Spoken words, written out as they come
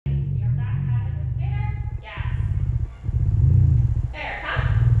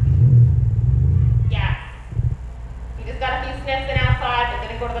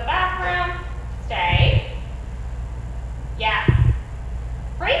go to the bathroom. Stay. Yes.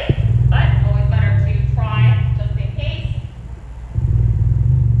 Free, but always better to try just in case.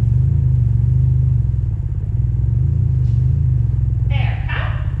 There,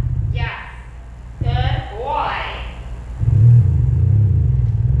 come. Yes. Good boy.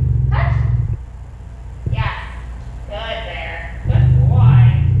 Touch. Yes. Good there. Good boy.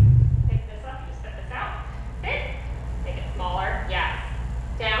 Pick this up, you spit this out. Sit. Make it smaller. Yes.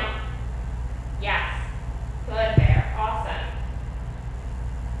 Down. Yes. Good there. Awesome.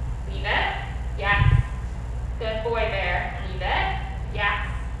 Leave it. Yes. Good boy there. Leave it. Yes.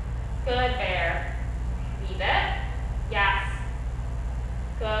 Good there. Leave it. Yes.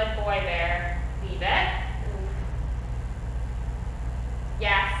 Good boy there. Leave it.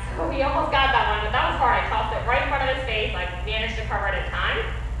 Yes. We almost got that one, but that was hard. I tossed it right in front of his face. I managed to cover it in time.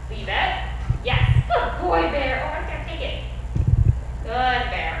 Leave it. Yes. Good boy there. Oh, right there. Take it.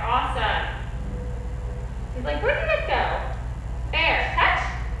 Good there. Awesome. He's like, where did it go? There. Touch.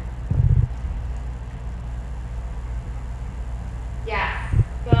 Yes.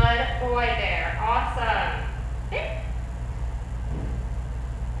 Good boy there. Awesome. Sit.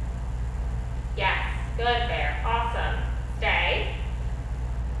 Yes. Good there. Awesome. Stay.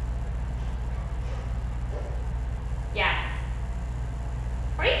 Yes.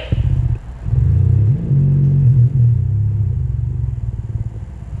 Free.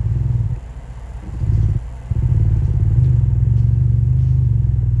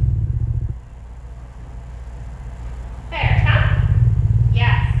 There, come.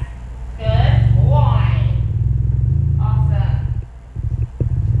 Yes. Good boy. Awesome.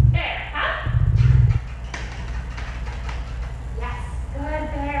 There, come. Yes. Good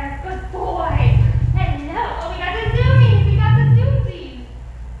there. Good boy. Hello. Oh, we got the zoomies. We got the zoomsies.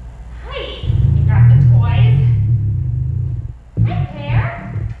 Hi. You got the toys. Hi there.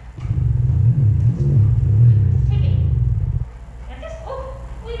 Take it. That's just, oh,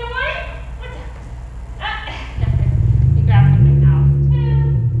 you know what? What's that? You grab something else too.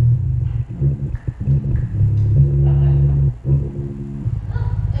 Oh,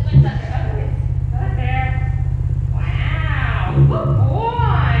 it went under. Good there. Wow. Good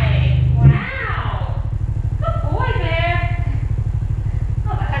boy. Wow. Good boy there.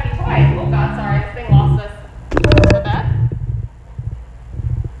 Oh, the heavy toy. Oh God, sorry. This thing lost us. The bed.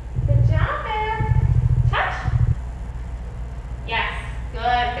 Good job there. Touch. Yes.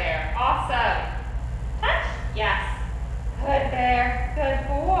 Good there. Awesome. Touch. Yes. Good there. Good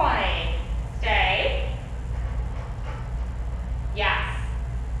boy. Stay. Yes.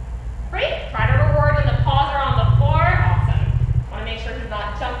 Free. Try to reward when the paws are on the floor. Awesome. Want to make sure he's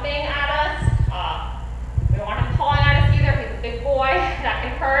not jumping at us. We don't want him pawing at us either. He's a big boy. That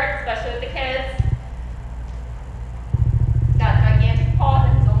can hurt, especially with the kids. He's got gigantic paws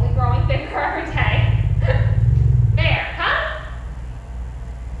and he's only growing bigger every day. There, come.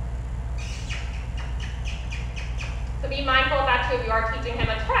 So be mindful of that too. If you are teaching him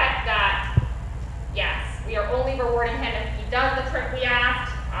a trick that, yes, we are only rewarding him if he does the trick we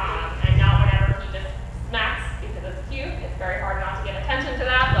asked, and not whenever he just smacks because it's cute. It's very hard not to give attention to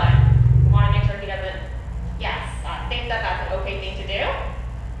that, but we want to make sure he doesn't, yes, think that that's an okay thing to do.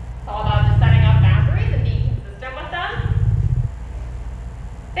 It's all about just setting up boundaries and being consistent with them.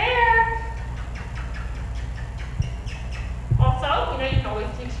 There. Also, you can always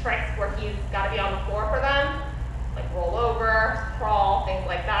teach tricks where he's got to be on the floor for them, like roll over, crawl, things like that.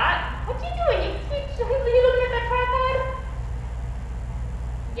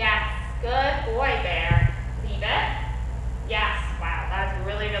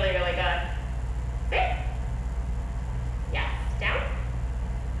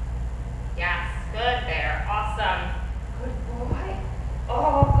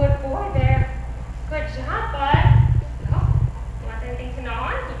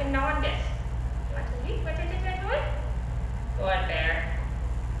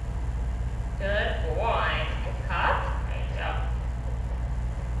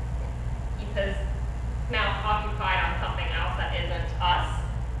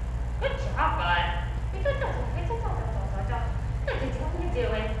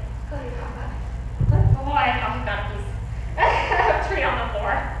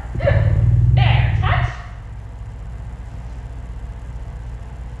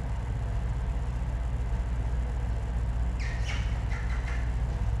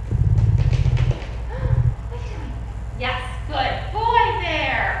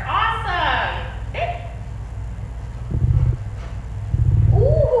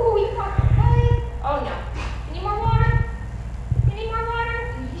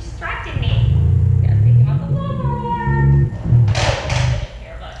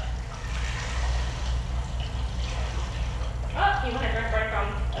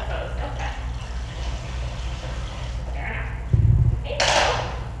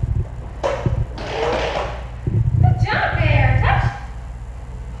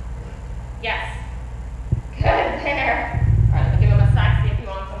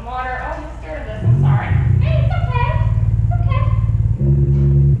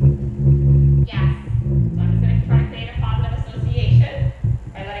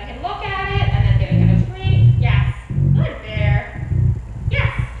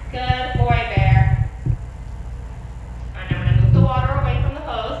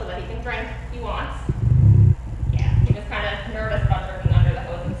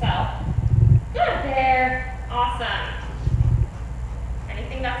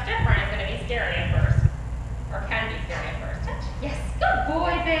 that's different is going to be scary at first. Or can be scary at first. Touch. Yes. Good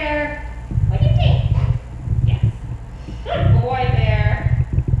boy, Bear. What do you think? Yes. Good boy, Bear.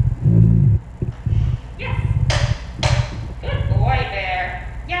 Yes. Good boy, Bear.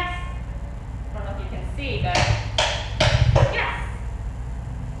 Yes. I don't know if you can see, but yes.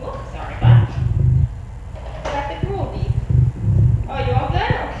 Oops, sorry, bud. Got the cruelties. Oh, you all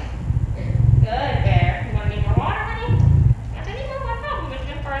good? Okay. Good, Bear. You want to need more water, honey? Not any more water? No, we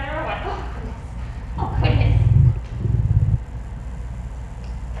went further away. Oh, goodness. Oh, goodness.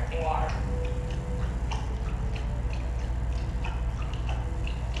 Drinking water.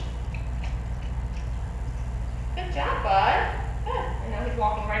 Good job, bud. Good. And now he's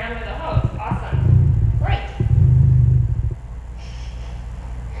walking right under the hose. Awesome. Great.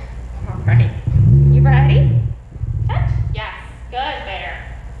 All right. You ready? Touch? Yes. Good,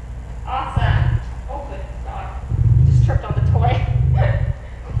 Bear. Awesome. Oh, good dog. Just tripped on the toy.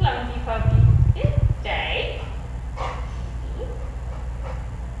 Clumsy puppy. Stay.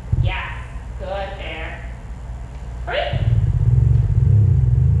 Yes. Good, Bear. Great.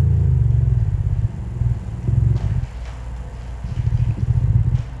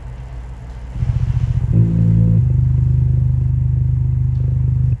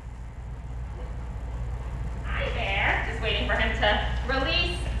 Hi, Bear. Just waiting for him to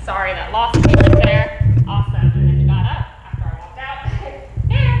release. Sorry, that lost me right there. Awesome. And then he got up after I walked out.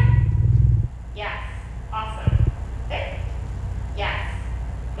 Bear. Yes. Awesome. Sit. Yes.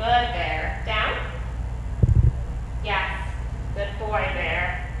 Good, Bear. Down. Yes. Good boy,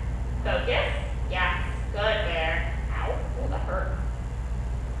 Bear. Focus. Yes. Good, Bear. Ow. Oh, that hurt.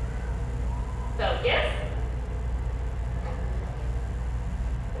 Focus.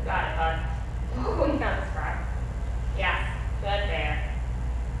 You got it, bud. Oh, you got the scratch. Yes. Good, Bear.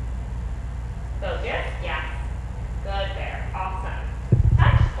 Focus. Yes. Good, Bear. Awesome.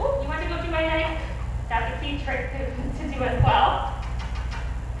 Touch. Oh, you want to go do my neck? That's a key trick to do as well.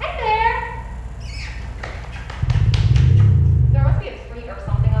 Hi, Bear. There must be a tree or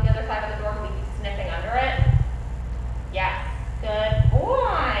something on the other side of the door. Will you be sniffing under it? Yes. Good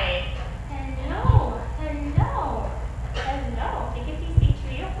boy. Hello. Hello. Hello. Take a piece of each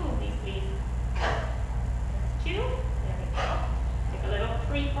of your food, please. Chew. There we go. Take a little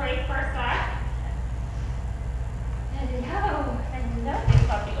treat break for a sec. Hello. Hello, big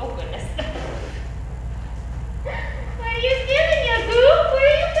puppy. Oh, goodness. What are you doing, you goop? What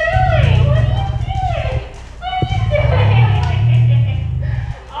are you doing? What are you doing? What are you doing?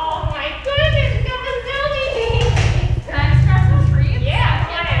 Oh, my goodness. You got the zoomies. Can I scratch some trees? Yeah,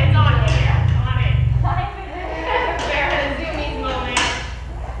 come on in. It's on there. Come on in. Bear had a zoomies moment.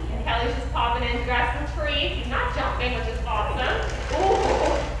 And Kelly's just popping in to grab some trees. He's not jumping, which is awesome. Ooh.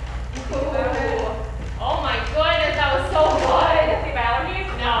 Ooh. Oh my goodness, that was so good. Do you have allergies?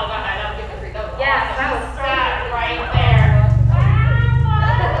 No, go ahead. I'll give it a treat. That was Yes, awesome. that was so Sat good. right there. Wow. What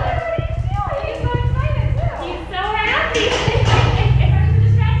are you doing? He's so excited too. He's so happy. Trying to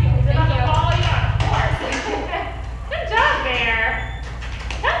distract you. He's about to you. follow you on a horse. Good job, Bear.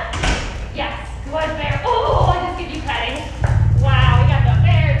 Yes, good, Bear.